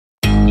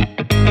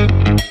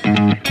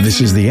This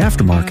is the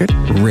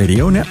Aftermarket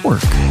Radio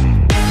Network.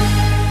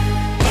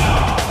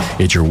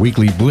 It's your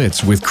weekly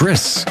blitz with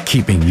Chris,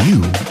 keeping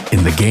you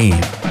in the game.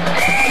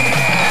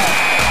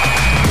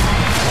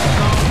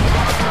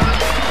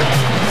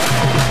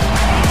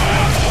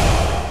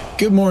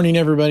 Good morning,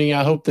 everybody.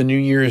 I hope the new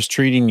year is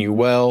treating you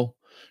well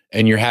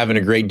and you're having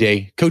a great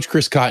day. Coach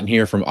Chris Cotton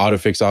here from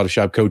AutoFix Auto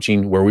Shop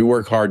Coaching, where we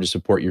work hard to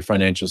support your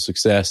financial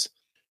success.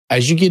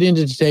 As you get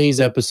into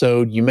today's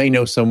episode, you may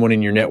know someone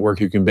in your network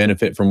who can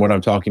benefit from what I'm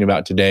talking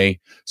about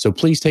today. So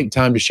please take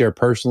time to share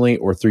personally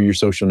or through your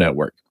social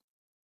network.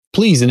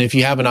 Please, and if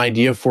you have an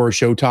idea for a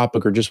show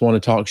topic or just want to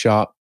talk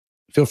shop,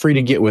 feel free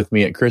to get with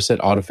me at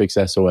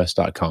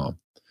chris@autofixsos.com.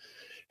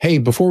 Hey,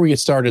 before we get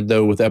started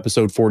though with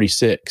episode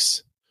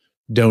 46,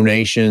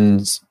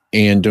 donations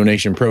and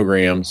donation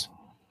programs,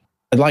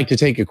 I'd like to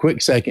take a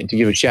quick second to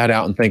give a shout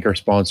out and thank our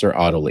sponsor,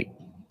 Autoleap.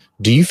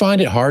 Do you find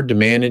it hard to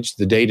manage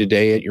the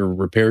day-to-day at your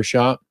repair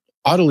shop?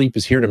 Autoleap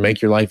is here to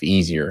make your life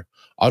easier.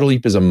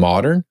 Autoleap is a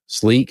modern,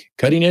 sleek,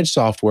 cutting-edge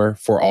software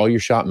for all your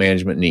shop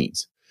management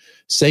needs.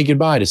 Say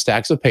goodbye to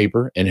stacks of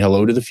paper and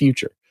hello to the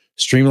future.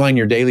 Streamline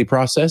your daily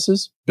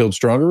processes, build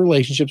stronger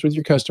relationships with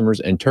your customers,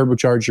 and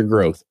turbocharge your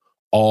growth,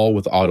 all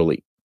with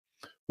Autoleap.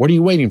 What are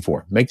you waiting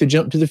for? Make the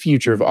jump to the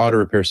future of auto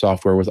repair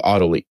software with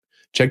Autoleap.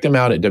 Check them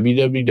out at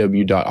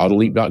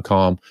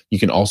www.autoleap.com. You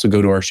can also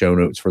go to our show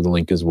notes for the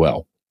link as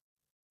well.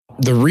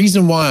 The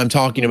reason why I'm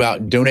talking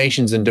about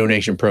donations and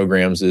donation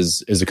programs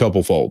is a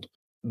couple-fold.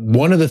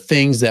 One of the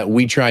things that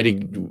we try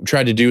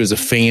to do as a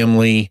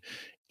family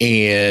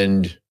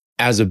and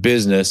as a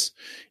business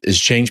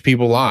is change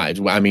people's lives.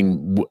 I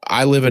mean,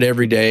 I live it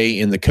every day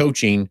in the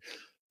coaching,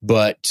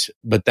 but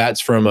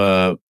that's from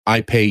a I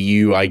pay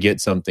you, I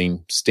get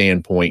something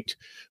standpoint.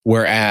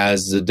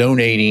 Whereas the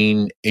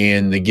donating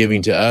and the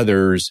giving to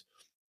others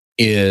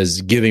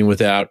is giving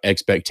without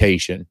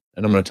expectation.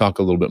 And I'm going to talk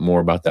a little bit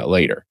more about that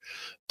later.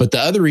 But the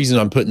other reason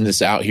I'm putting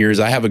this out here is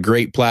I have a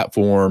great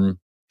platform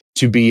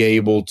to be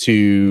able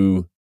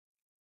to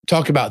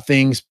talk about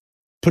things,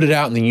 put it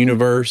out in the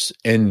universe,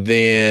 and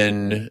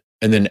then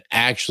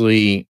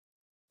actually,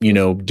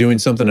 doing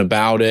something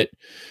about it.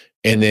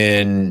 And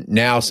then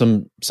now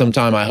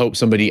sometime I hope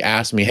somebody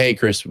asks me, hey,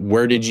 Chris,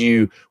 what did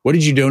you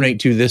donate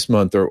to this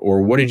month?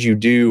 Or what did you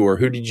do? Or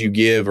who did you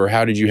give? Or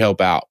how did you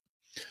help out?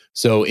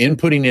 So in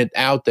putting it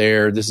out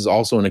there, this is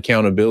also an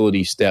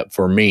accountability step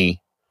for me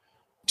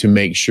to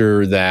make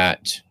sure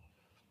that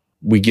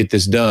we get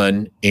this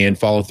done and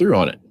follow through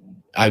on it.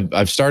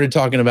 I've started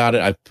talking about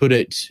it. I've put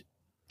it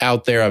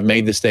out there. I've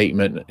made the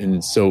statement.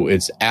 And so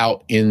it's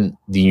out in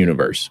the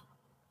universe.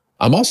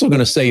 I'm also going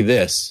to say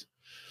this.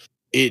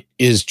 It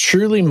is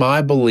truly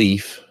my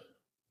belief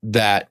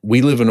that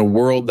we live in a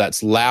world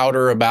that's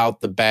louder about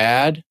the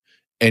bad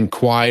and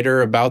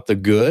quieter about the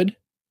good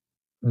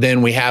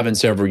than we have in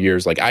several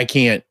years. Like I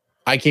can't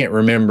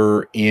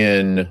remember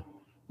in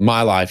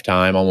my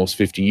lifetime, almost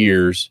 50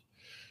 years,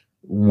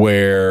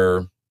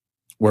 where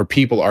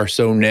people are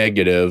so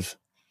negative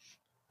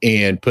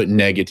and put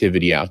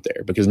negativity out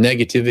there, because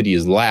negativity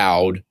is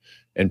loud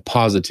and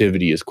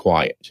positivity is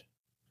quiet.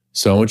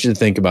 So I want you to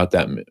think about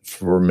that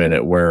for a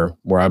minute, where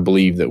I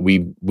believe that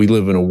we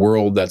live in a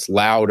world that's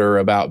louder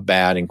about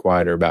bad and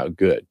quieter about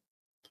good.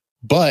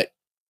 But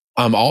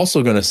I'm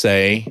also going to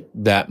say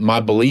that my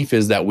belief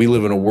is that we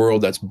live in a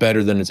world that's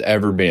better than it's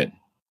ever been.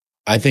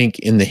 I think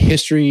in the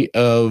history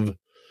of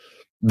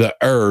the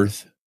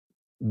earth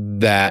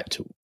that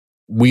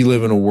we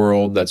live in a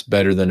world that's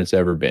better than it's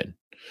ever been.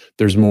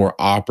 There's more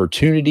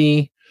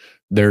opportunity.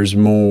 There's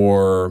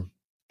more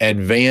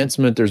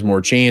advancement. There's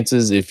more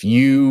chances. If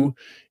you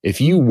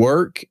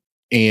work,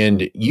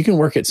 and you can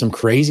work at some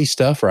crazy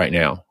stuff right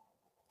now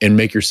and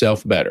make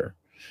yourself better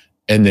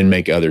and then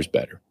make others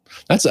better.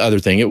 That's the other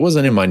thing. It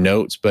wasn't in my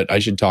notes, but I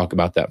should talk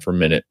about that for a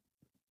minute.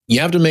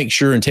 You have to make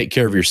sure and take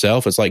care of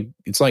yourself. It's like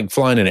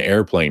flying in an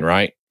airplane,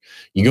 right?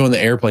 You go in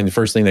the airplane, the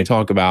first thing they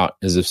talk about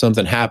is if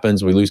something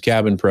happens, we lose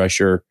cabin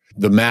pressure,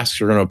 the masks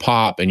are going to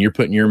pop, and you're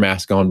putting your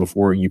mask on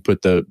before you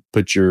put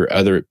your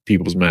other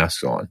people's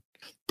masks on.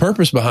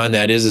 Purpose behind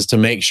that is to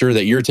make sure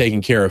that you're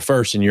taken care of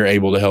first and you're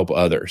able to help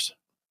others.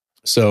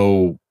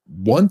 So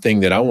one thing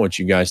that I want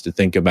you guys to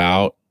think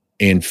about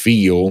and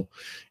feel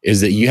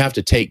is that you have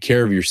to take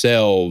care of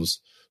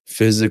yourselves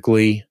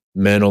physically,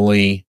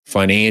 mentally,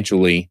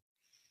 financially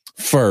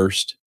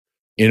first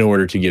in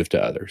order to give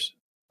to others.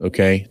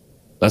 Okay?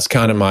 That's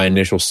kind of my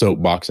initial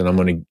soapbox, and I'm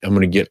going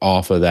to get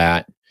off of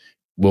that.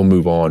 We'll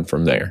move on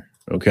from there.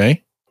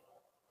 Okay?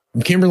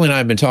 Kimberly and I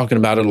have been talking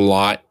about it a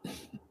lot.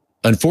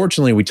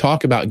 Unfortunately, we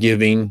talk about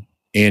giving,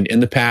 and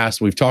in the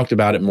past, we've talked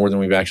about it more than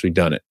we've actually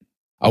done it.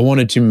 I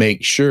wanted to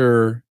make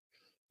sure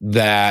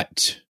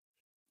that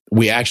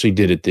we actually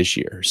did it this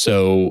year.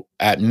 So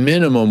at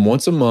minimum,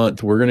 once a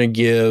month, we're going to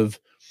give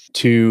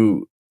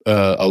to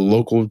a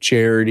local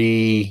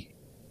charity.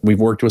 We've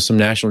worked with some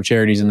national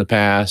charities in the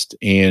past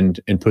and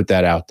put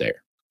that out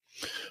there.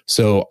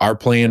 So our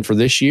plan for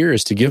this year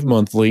is to give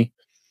monthly.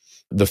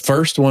 The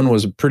first one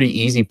was a pretty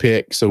easy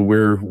pick. So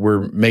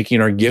we're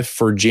making our gift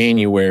for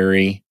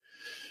January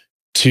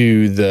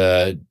to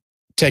the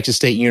Texas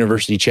State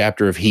University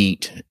chapter of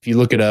HEAT. If you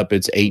look it up,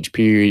 it's H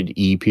period,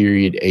 E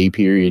period, A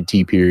period,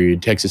 T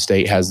period. Texas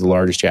State has the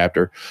largest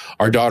chapter.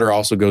 Our daughter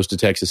also goes to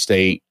Texas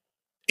State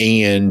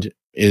and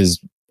is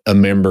a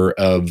member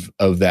of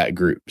that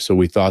group. So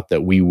we thought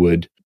that we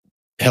would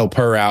help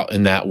her out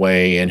in that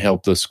way and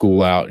help the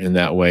school out in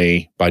that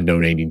way by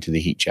donating to the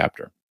HEAT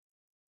chapter.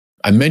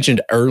 I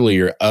mentioned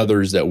earlier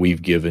others that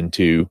we've given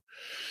to.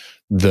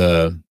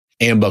 The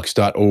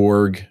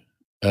ambucks.org.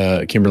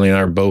 Kimberly and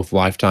I are both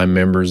lifetime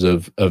members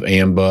of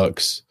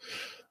Ambucks.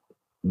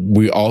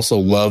 We also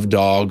love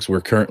dogs.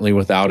 We're currently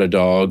without a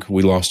dog.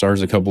 We lost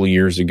ours a couple of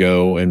years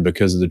ago, and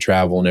because of the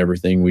travel and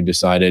everything, we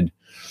decided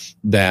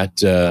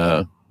that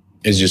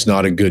is just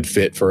not a good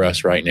fit for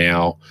us right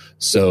now.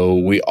 So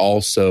we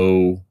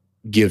also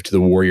give to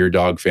the Warrior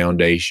Dog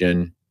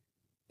Foundation.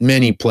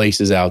 Many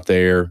places out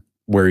there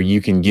where you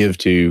can give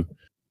to.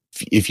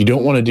 If you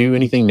don't want to do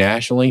anything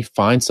nationally,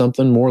 find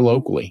something more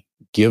locally.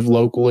 Give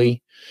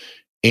locally.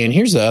 And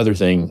here's the other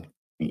thing.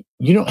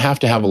 You don't have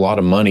to have a lot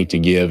of money to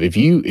give. If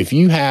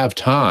you have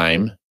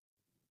time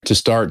to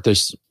start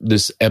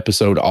this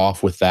episode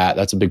off with that,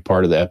 that's a big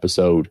part of the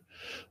episode.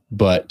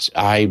 But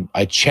I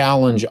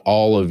challenge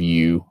all of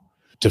you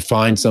to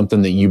find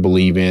something that you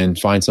believe in,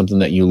 find something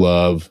that you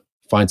love,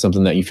 find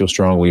something that you feel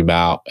strongly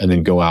about, and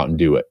then go out and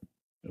do it.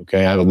 Okay.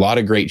 I have a lot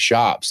of great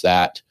shops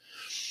that,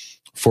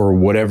 for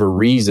whatever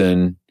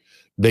reason,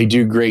 they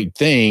do great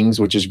things,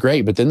 which is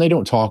great, but then they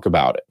don't talk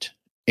about it.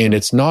 And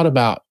it's not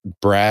about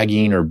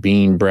bragging or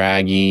being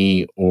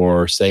braggy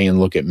or saying,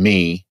 look at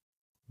me,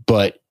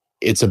 but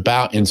it's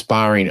about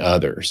inspiring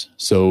others.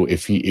 So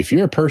if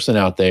you're a person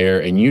out there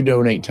and you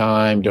donate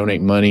time,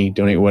 donate money,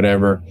 donate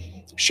whatever,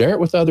 share it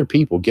with other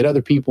people, get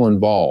other people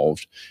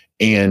involved,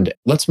 and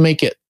let's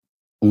make it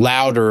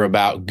louder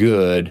about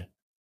good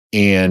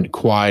and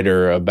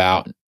quieter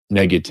about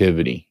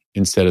negativity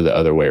instead of the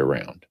other way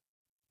around.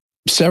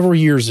 Several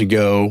years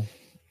ago,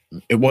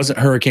 it wasn't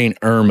Hurricane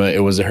Irma, it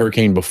was a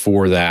hurricane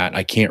before that.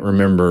 I can't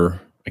remember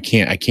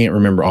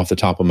off the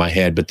top of my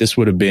head, but this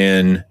would have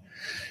been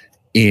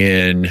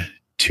in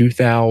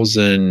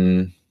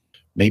 2000,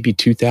 maybe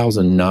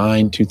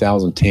 2009,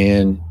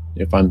 2010,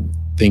 if I'm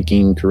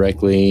thinking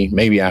correctly,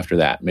 maybe after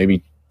that,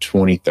 maybe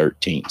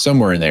 2013,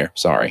 somewhere in there.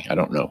 Sorry, I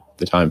don't know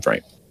the time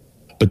frame.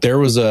 But there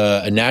was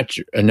a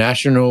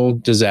natural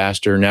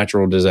disaster,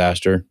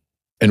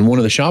 and one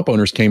of the shop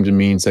owners came to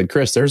me and said,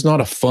 Chris, there's not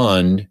a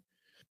fund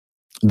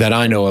that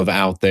I know of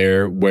out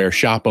there where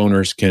shop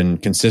owners can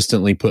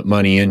consistently put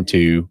money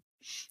into,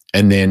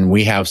 and then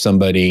we have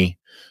somebody,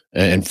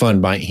 and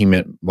fund by, he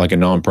meant like a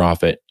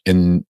nonprofit,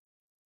 and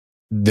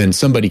then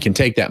somebody can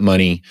take that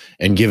money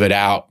and give it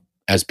out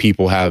as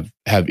people have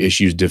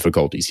issues,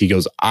 difficulties. He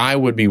goes, I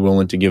would be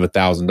willing to give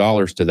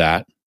 $1,000 to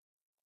that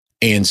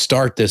and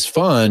start this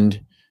fund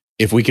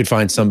if we could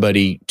find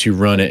somebody to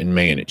run it and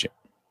manage it.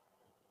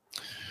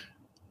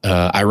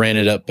 I ran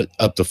it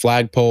up the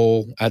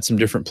flagpole at some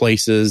different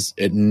places.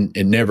 It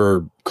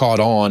never caught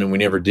on, and we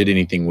never did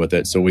anything with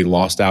it. So we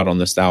lost out on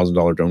this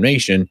 $1,000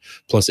 donation,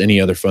 plus any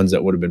other funds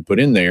that would have been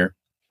put in there.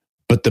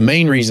 But the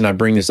main reason I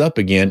bring this up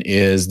again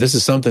is this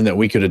is something that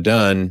we could have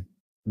done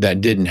that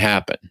didn't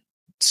happen.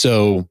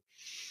 So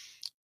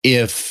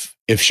if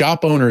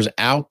shop owners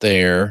out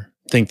there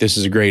think this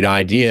is a great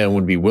idea and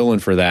would be willing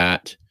for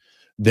that,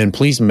 then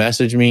please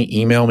message me,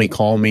 email me,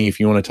 call me if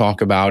you want to talk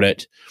about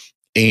it.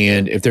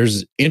 And if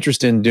there's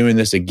interest in doing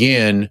this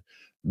again,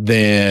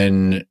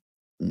 then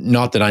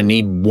not that I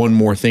need one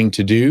more thing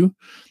to do,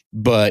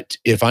 but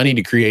if I need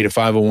to create a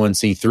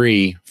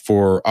 501c3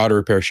 for auto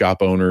repair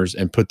shop owners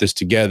and put this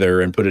together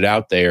and put it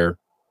out there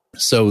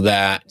so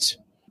that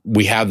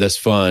we have this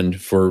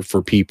fund for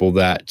people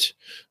that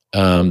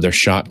their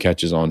shop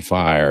catches on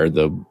fire,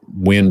 the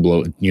wind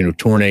blow,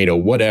 tornado,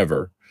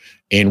 whatever,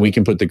 and we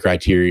can put the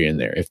criteria in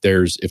there. If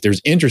there's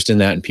interest in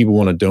that and people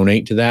want to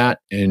donate to that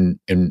and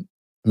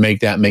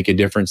make a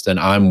difference, then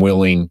I'm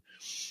willing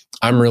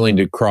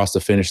to cross the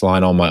finish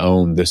line on my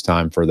own this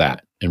time for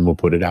that, and we'll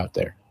put it out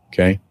there.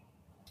 Okay.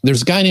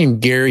 There's a guy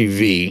named Gary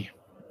V,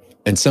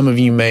 and some of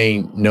you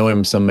may know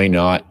him, some may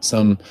not.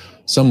 Some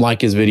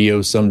like his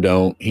videos, some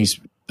don't. He's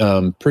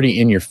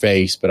pretty in your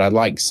face, but I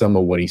like some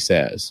of what he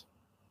says.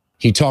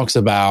 He talks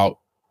about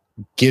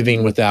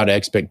giving without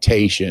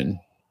expectation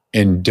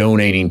and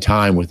donating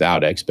time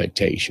without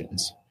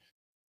expectations.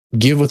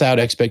 Give without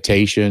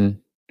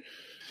expectation.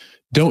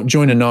 Don't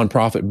join a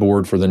nonprofit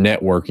board for the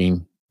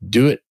networking.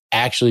 Do it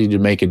actually to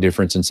make a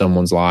difference in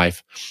someone's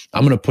life.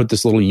 I'm going to put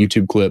this little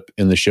YouTube clip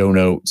in the show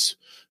notes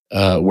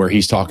where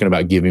he's talking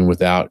about giving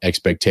without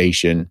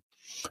expectation.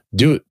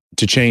 Do it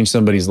to change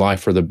somebody's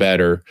life for the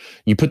better.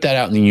 You put that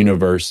out in the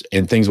universe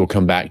and things will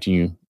come back to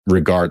you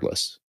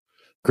regardless.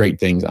 Great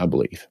things, I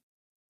believe.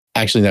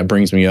 Actually, that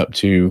brings me up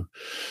to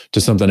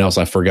something else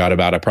I forgot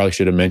about. I probably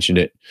should have mentioned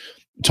it.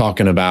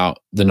 Talking about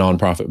the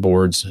nonprofit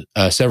boards.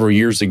 Several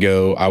years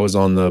ago, I was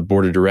on the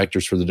board of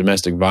directors for the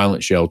domestic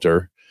violence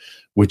shelter,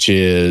 which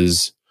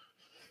is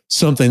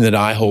something that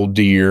I hold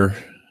dear,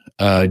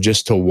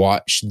 just to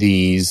watch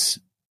these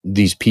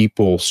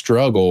people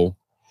struggle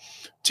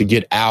to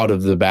get out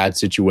of the bad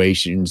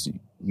situations.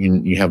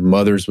 You have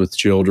mothers with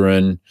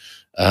children.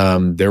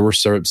 There were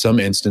some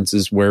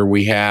instances where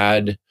we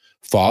had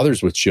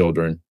fathers with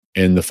children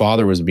and the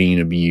father was being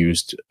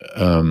abused.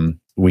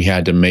 We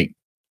had to make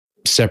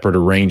separate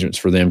arrangements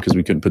for them because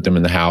we couldn't put them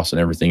in the house and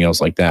everything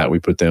else like that. We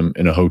put them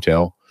in a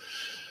hotel.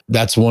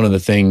 That's one of the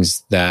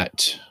things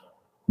that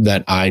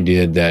I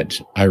did that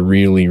I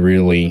really,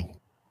 really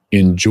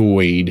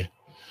enjoyed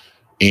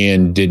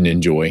and didn't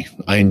enjoy.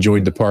 I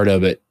enjoyed the part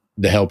of it,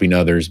 the helping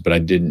others, but I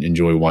didn't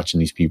enjoy watching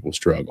these people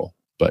struggle.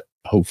 But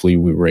hopefully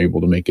we were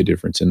able to make a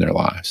difference in their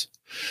lives.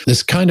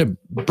 This kind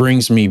of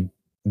brings me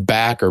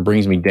back or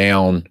brings me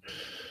down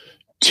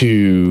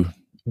to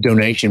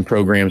donation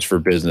programs for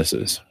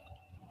businesses.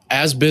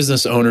 As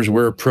business owners,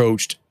 we're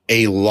approached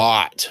a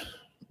lot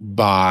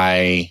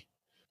by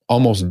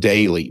almost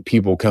daily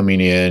people coming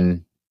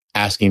in,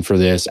 asking for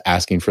this,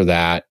 asking for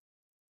that.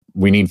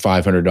 We need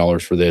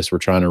 $500 for this. We're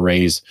trying to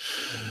raise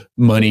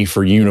money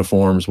for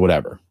uniforms,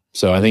 whatever.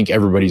 So I think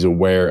everybody's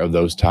aware of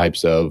those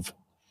types of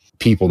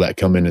people that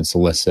come in and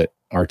solicit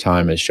our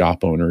time as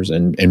shop owners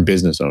and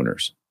business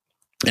owners.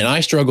 And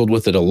I struggled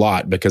with it a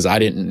lot because I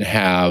didn't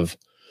have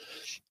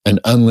an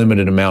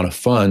unlimited amount of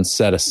funds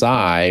set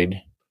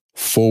aside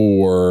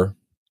for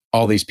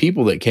all these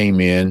people that came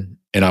in,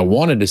 and I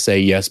wanted to say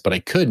yes, but I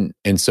couldn't.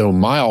 And so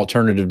my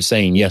alternative to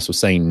saying yes was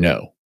saying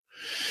no.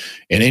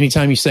 And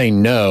anytime you say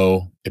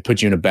no, it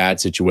puts you in a bad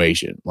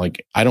situation.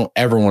 Like, I don't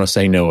ever want to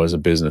say no as a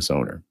business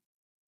owner.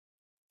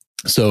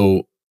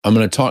 So I'm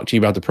going to talk to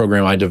you about the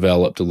program I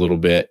developed a little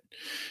bit,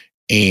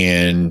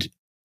 and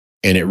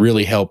it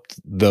really helped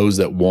those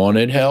that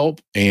wanted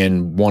help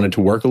and wanted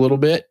to work a little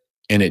bit.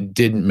 And it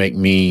didn't make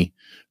me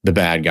the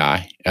bad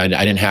guy. I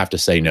didn't have to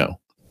say no.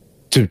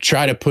 To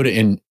try to put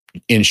it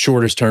in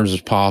shortest terms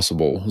as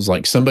possible, it was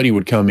like somebody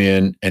would come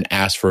in and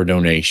ask for a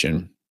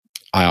donation.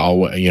 I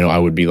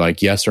would be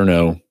like, yes or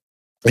no.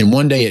 And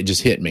one day it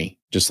just hit me,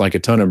 just like a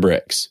ton of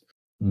bricks.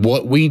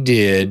 What we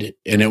did,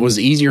 and it was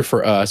easier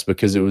for us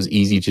because it was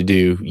easy to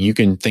do. You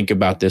can think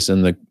about this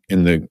in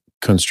the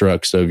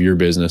constructs of your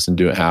business and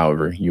do it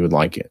however you would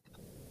like it.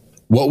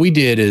 What we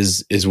did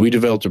is we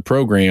developed a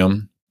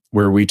program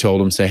where we told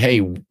them, say,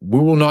 hey, we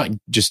will not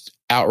just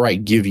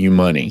outright give you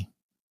money.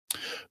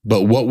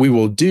 But what we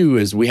will do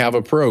is we have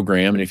a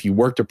program, and if you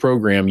work the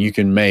program, you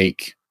can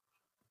make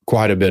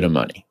quite a bit of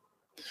money.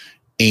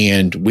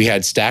 And we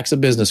had stacks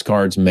of business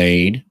cards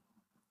made,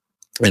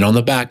 and on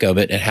the back of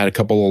it, it had a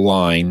couple of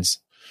lines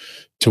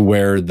to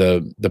where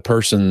the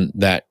person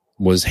that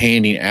was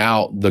handing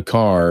out the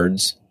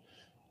cards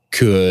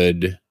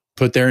could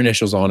put their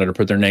initials on it or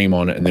put their name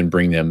on it and then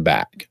bring them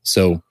back.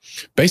 So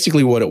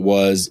basically what it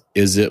was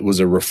is it was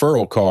a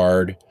referral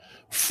card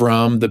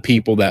from the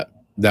people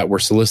that were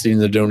soliciting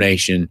the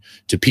donation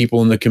to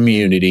people in the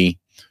community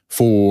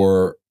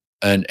for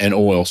an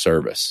oil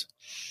service.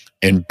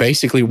 And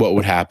basically what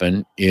would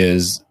happen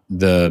is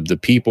the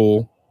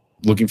people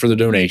looking for the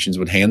donations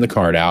would hand the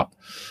card out.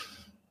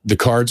 The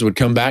cards would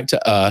come back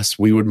to us.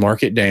 We would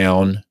mark it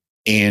down,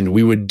 and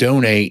we would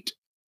donate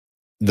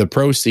the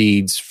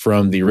proceeds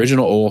from the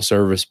original oil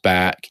service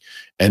back,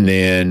 and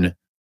then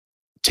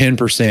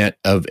 10%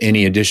 of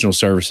any additional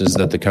services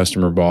that the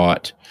customer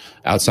bought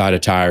outside of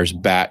tires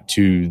back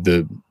to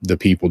the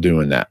people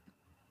doing that.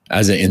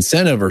 As an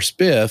incentive or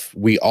spiff,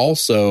 we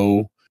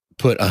also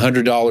put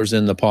 $100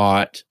 in the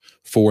pot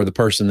for the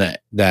person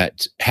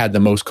that had the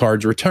most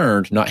cards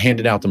returned, not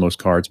handed out the most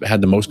cards, but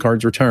had the most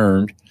cards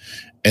returned.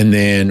 And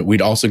then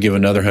we'd also give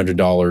another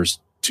 $100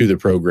 to the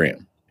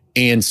program.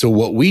 And so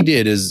what we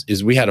did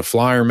is we had a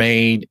flyer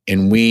made,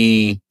 and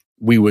we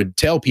would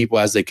tell people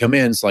as they come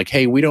in, it's like,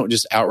 hey, we don't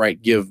just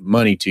outright give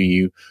money to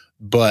you,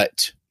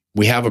 but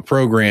we have a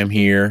program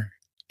here.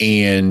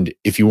 And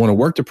if you want to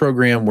work the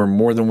program, we're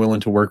more than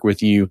willing to work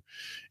with you.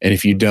 And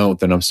if you don't,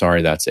 then I'm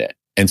sorry, that's it.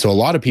 And so a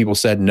lot of people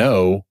said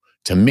no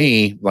to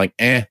me, like,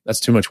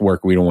 that's too much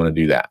work. We don't want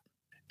to do that.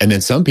 And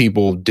then some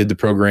people did the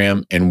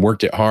program and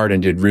worked it hard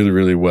and did really,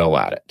 really well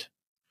at it.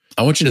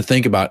 I want you to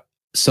think about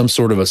some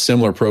sort of a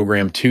similar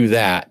program to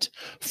that.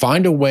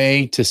 Find a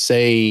way to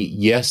say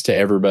yes to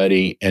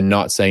everybody and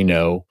not say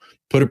no.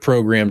 Put a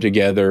program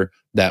together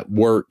that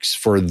works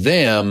for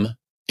them.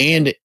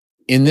 And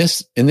in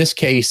this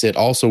case, it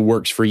also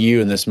works for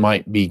you. And this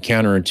might be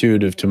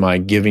counterintuitive to my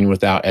giving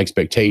without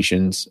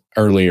expectations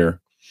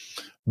earlier,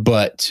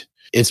 but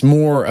it's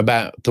more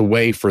about the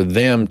way for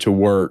them to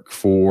work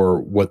for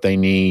what they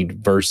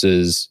need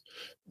versus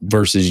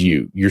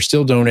you. You're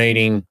still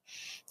donating.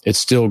 It's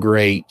still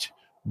great.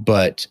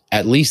 But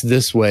at least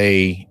this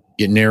way,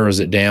 it narrows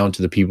it down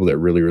to the people that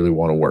really, really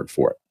want to work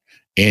for it.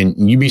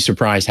 And you'd be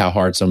surprised how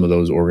hard some of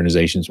those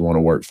organizations want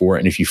to work for it.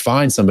 And if you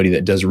find somebody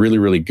that does really,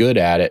 really good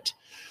at it,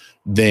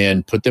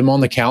 then put them on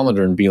the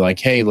calendar and be like,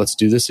 hey, let's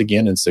do this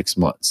again in 6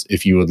 months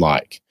if you would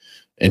like.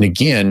 And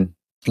again,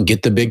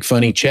 get the big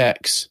funny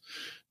checks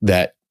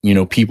that,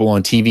 people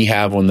on TV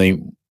have when they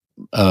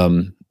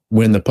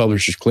win the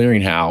Publishers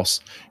Clearinghouse,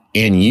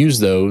 and use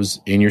those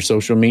in your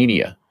social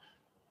media.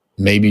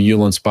 Maybe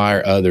you'll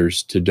inspire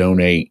others to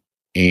donate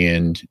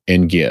and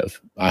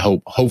give.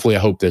 Hopefully I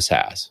hope this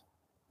has.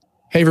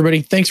 Hey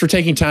everybody, thanks for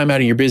taking time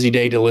out of your busy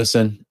day to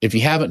listen. If you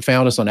haven't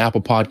found us on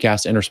Apple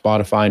Podcasts and or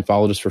Spotify and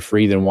followed us for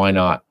free, then why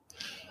not?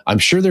 I'm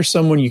sure there's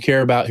someone you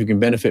care about who can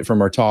benefit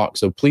from our talk,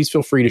 so please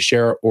feel free to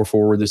share or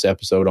forward this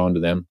episode on to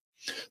them.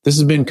 This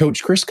has been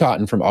Coach Chris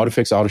Cotton from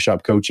AutoFix Auto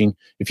Shop Coaching.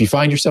 If you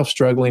find yourself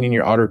struggling in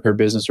your auto repair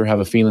business or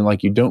have a feeling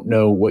like you don't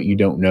know what you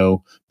don't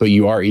know, but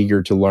you are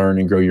eager to learn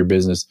and grow your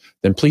business,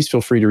 then please feel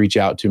free to reach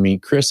out to me,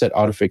 Chris at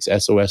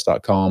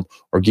AutoFixSOS.com,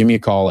 or give me a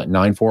call at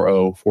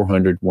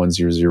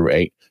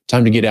 940-400-1008.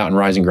 Time to get out and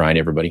rise and grind,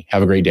 everybody.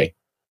 Have a great day.